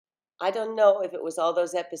I don't know if it was all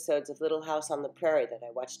those episodes of Little House on the Prairie that I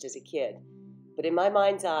watched as a kid, but in my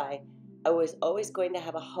mind's eye, I was always going to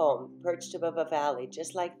have a home perched above a valley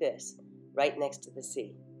just like this, right next to the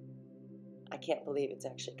sea. I can't believe it's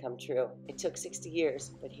actually come true. It took 60 years,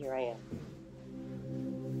 but here I am.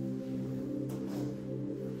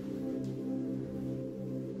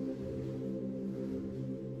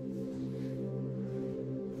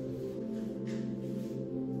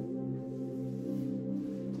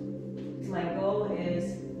 My goal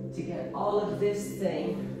is to get all of this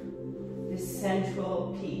thing, this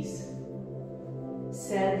central piece,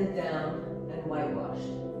 sanded down and whitewashed.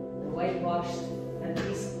 And whitewashed at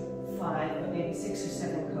least 5, but maybe 6 or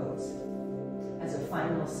 7 coats as a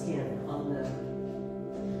final skin on the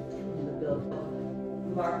build.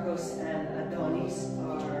 Markos and Adonis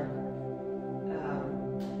are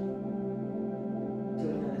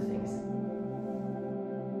doing other things.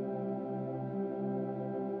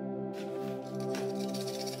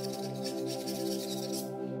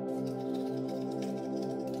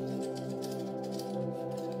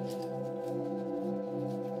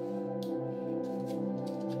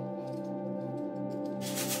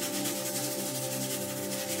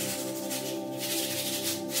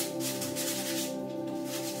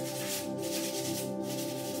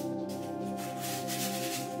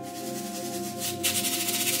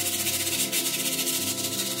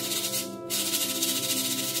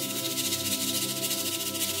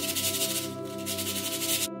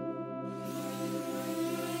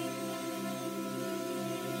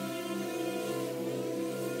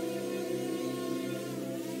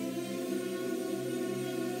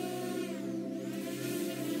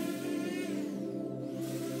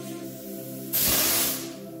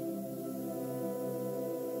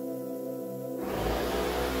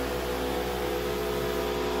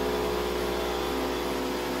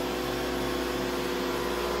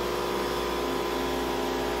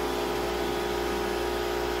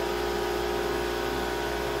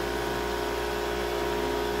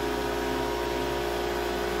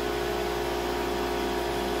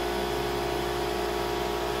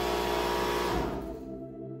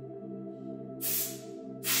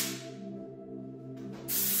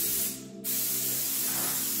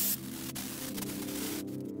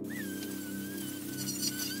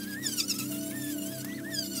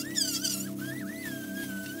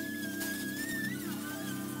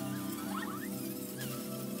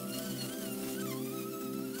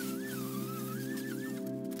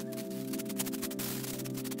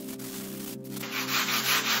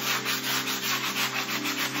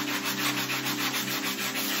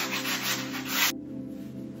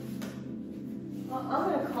 I'm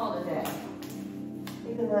going to call it a day,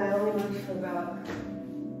 even though I only worked for about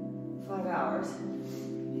 5 hours.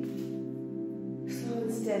 Slow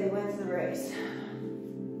and steady wins the race.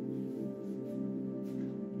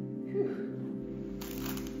 Whew.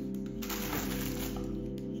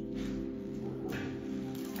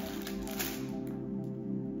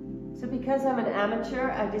 So because I'm an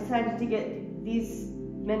amateur, I decided to get these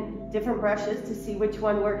different brushes to see which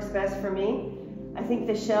one works best for me. I think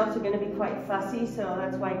the shelves are going to be quite fussy, so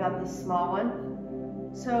that's why I got this small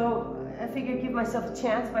one. So I figured give myself a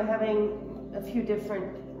chance by having a few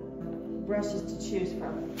different brushes to choose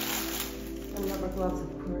from. And rubber gloves, of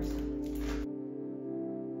course.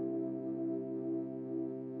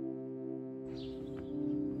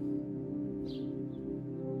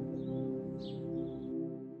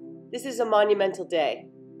 This is a monumental day.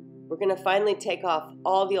 We're going to finally take off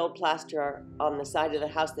all the old plaster on the side of the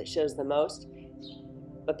house that shows the most.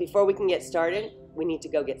 But before we can get started, we need to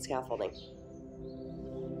go get scaffolding.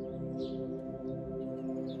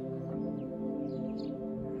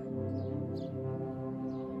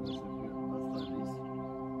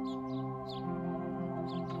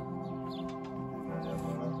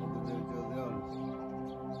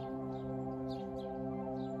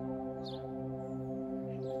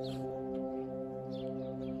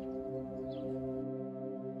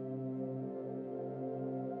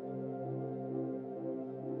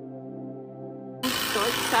 So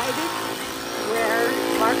excited where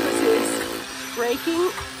Markos is breaking.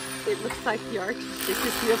 It looks like the arch is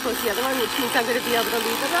as beautiful as the other one, which means I'm going to be able to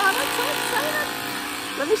leave it on. I'm so excited.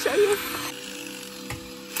 Let me show you.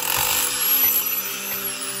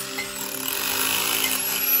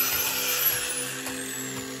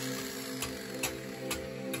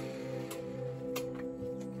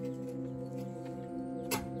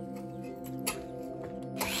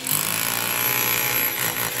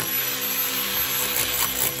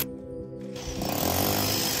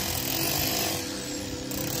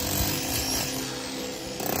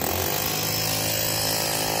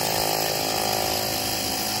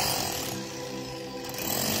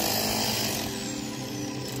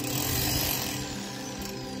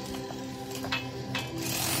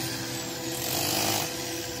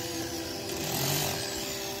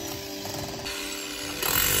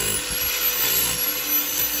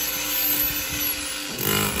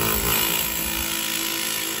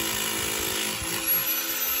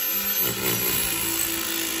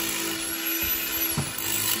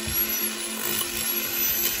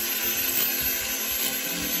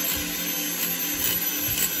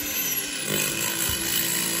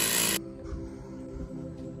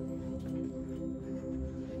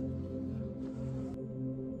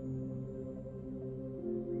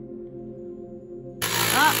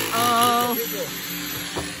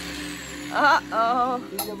 Uh-oh.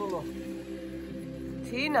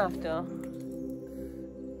 Τι είναι αυτό?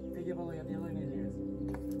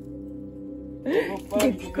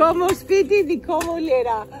 Δικό μου σπίτι, δικό μου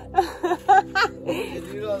λίρα.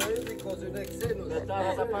 Μετά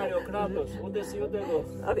θα πάρει ο κράτος, ούτε εσύ ούτε εγώ.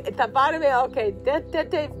 Θα πάρουμε, οκ,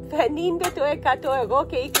 50% εγώ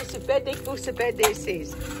και 25%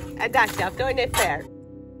 εσείς. Εντάξει, αυτό είναι fair.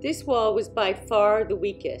 This wall was by far the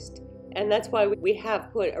weakest, and that's why we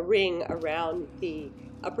have put a ring around the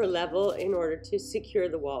upper level in order to secure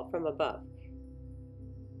the wall from above.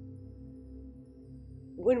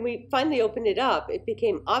 When we finally opened it up, it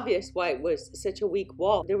became obvious why it was such a weak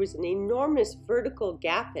wall. There was an enormous vertical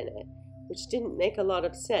gap in it, which didn't make a lot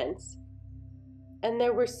of sense, and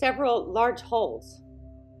there were several large holes.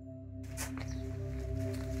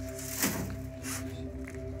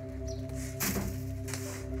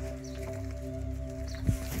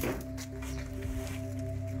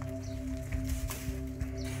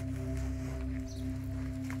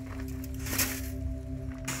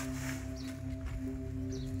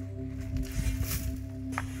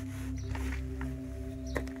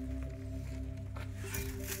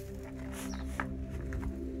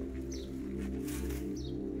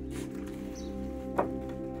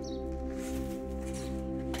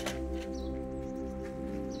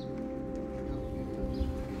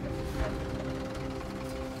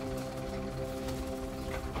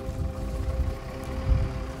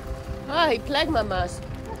 Η πλέγμα μας.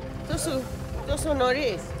 Τόσο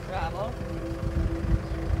νωρίς. Μπράβο.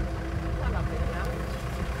 Καλά παιδιά.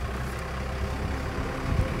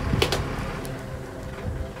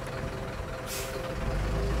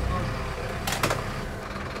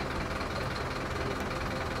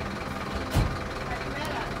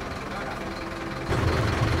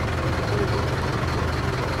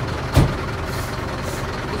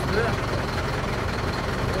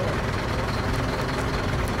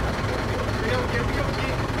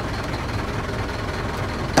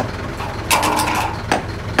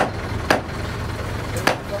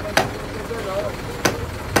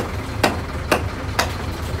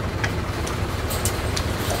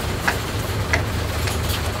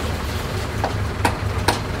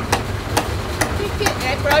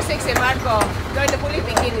 Πρόσεξε Μάρκο, το είναι πολύ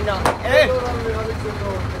επικίνδυνο.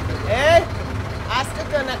 Άστε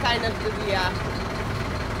το να κάνει αυτή τη δουλειά.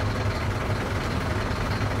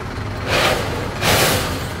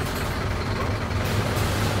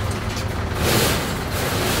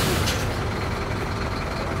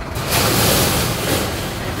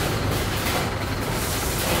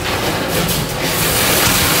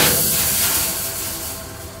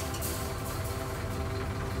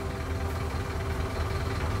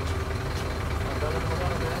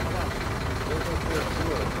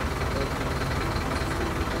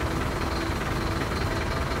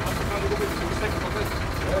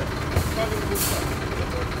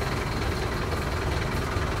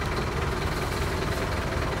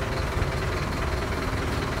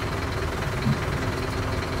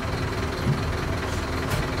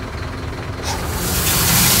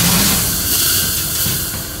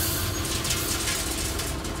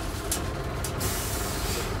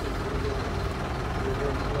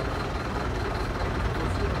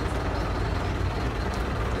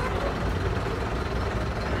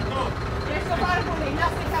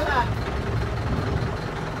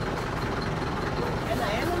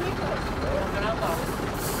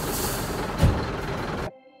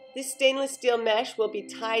 This stainless steel mesh will be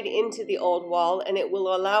tied into the old wall, and it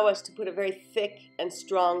will allow us to put a very thick and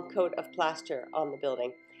strong coat of plaster on the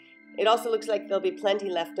building. It also looks like there'll be plenty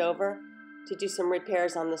left over to do some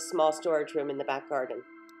repairs on the small storage room in the back garden.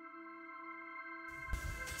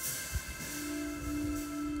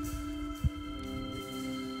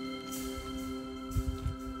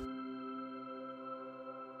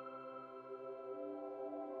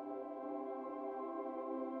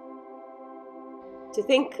 To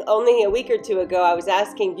think only a week or two ago I was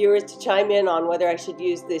asking viewers to chime in on whether I should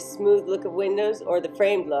use this smooth look of windows or the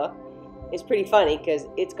framed look is pretty funny because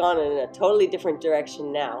it's gone in a totally different direction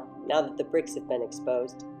now that the bricks have been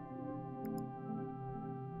exposed.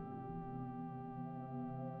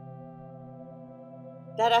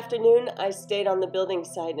 That afternoon I stayed on the building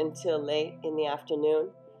site until late in the afternoon,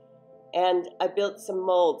 and I built some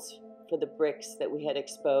molds for the bricks that we had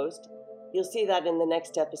exposed. You'll see that in the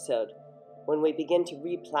next episode, when we begin to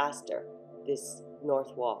replaster this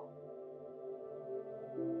north wall.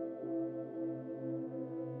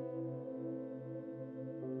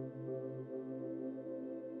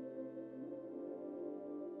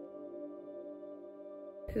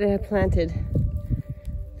 Today I planted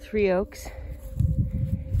 3 oaks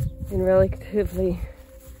in relatively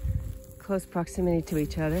close proximity to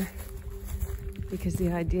each other, because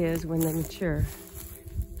the idea is when they mature,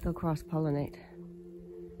 they'll cross-pollinate.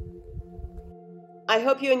 I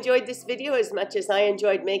hope you enjoyed this video as much as I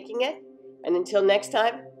enjoyed making it, and until next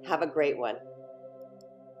time, have a great one.